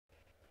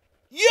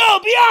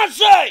on,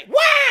 Beyonce!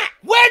 What?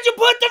 Where'd you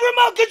put the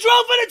remote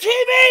control for the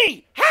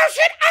TV? How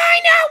should I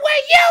know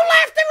where you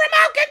left the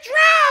remote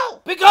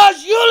control?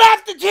 Because you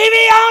left the TV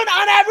on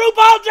that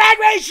RuPaul Drag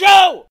Race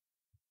show!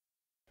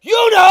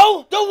 You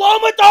know, the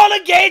one with all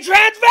the gay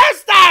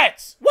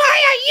transvestites! Why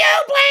are you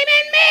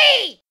blaming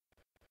me?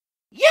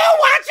 You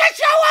watch the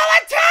show all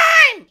the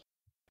time!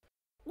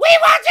 We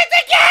watch it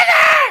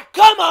together!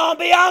 Come on,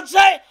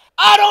 Beyonce!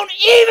 I don't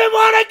even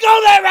want to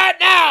go there right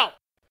now!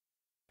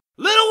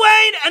 Lil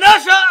Wayne and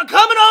Usher are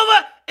coming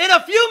over in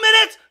a few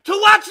minutes to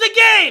watch the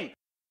game!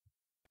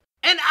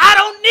 And I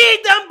don't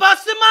need them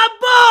busting my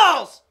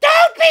balls!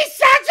 Don't be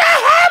such a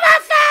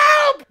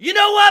homophobe! You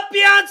know what,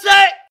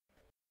 Beyonce?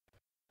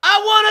 I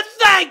want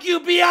to thank you,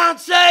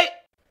 Beyonce!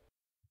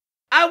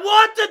 I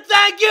want to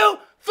thank you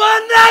for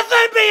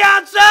nothing,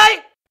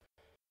 Beyonce!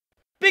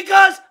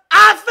 Because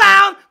I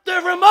found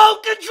the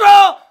remote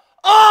control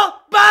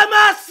all by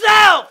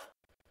myself!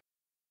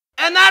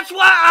 And that's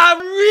why I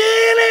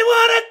really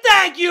want to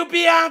thank you,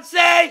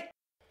 Beyonce!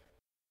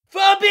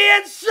 For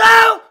being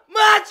so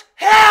much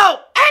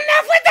help!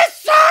 Enough with the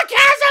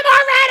sarcasm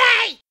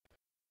already!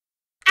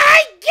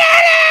 I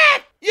get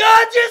it!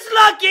 You're just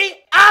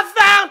lucky I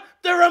found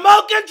the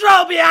remote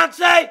control,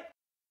 Beyonce!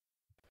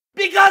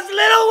 Because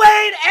Lil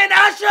Wayne and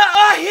Usher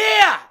are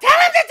here! Tell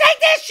them to take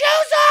their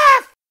shoes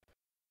off!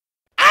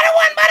 I don't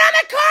want mud on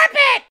the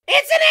carpet!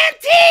 It's an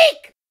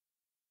antique!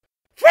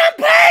 From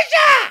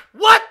Persia!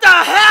 What the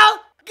hell?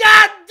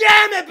 God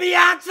damn it,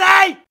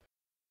 Beyonce!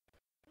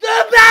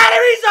 The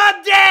batteries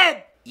are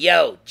dead!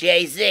 Yo,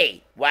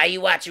 Jay-Z, why you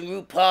watching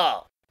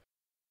RuPaul?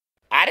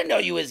 I didn't know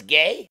you was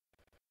gay.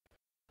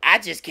 I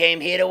just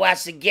came here to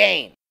watch the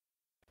game,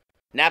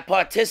 not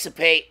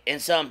participate in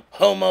some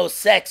homo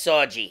sex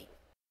orgy.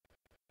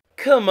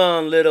 Come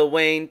on, Lil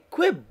Wayne,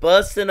 quit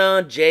busting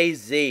on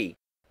Jay-Z.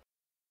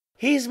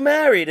 He's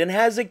married and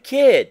has a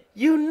kid.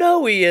 You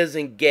know he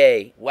isn't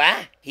gay.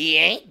 What? He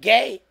ain't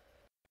gay?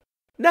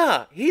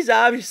 Nah, he's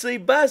obviously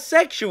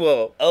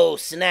bisexual. Oh,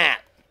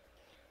 snap.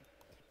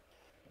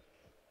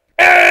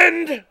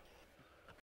 And